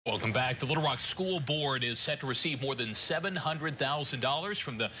Welcome back. The Little Rock School Board is set to receive more than $700,000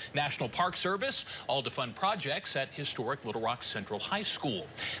 from the National Park Service, all to fund projects at historic Little Rock Central High School.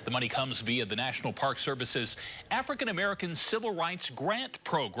 The money comes via the National Park Service's African American Civil Rights Grant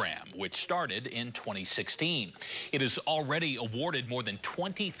Program, which started in 2016. It has already awarded more than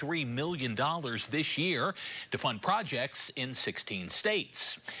 $23 million this year to fund projects in 16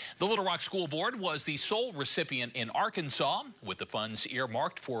 states. The Little Rock School Board was the sole recipient in Arkansas, with the funds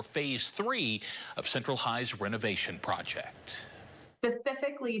earmarked for Phase 3 of Central High's renovation project.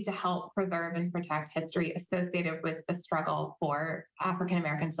 Specifically to help preserve and protect history associated with the struggle for African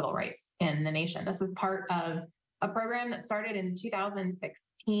American civil rights in the nation. This is part of a program that started in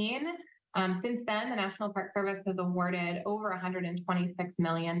 2016. Since then, the National Park Service has awarded over $126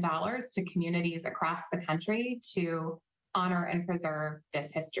 million to communities across the country to honor and preserve this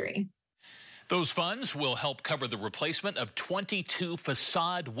history. Those funds will help cover the replacement of 22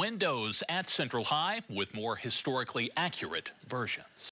 facade windows at Central High with more historically accurate versions.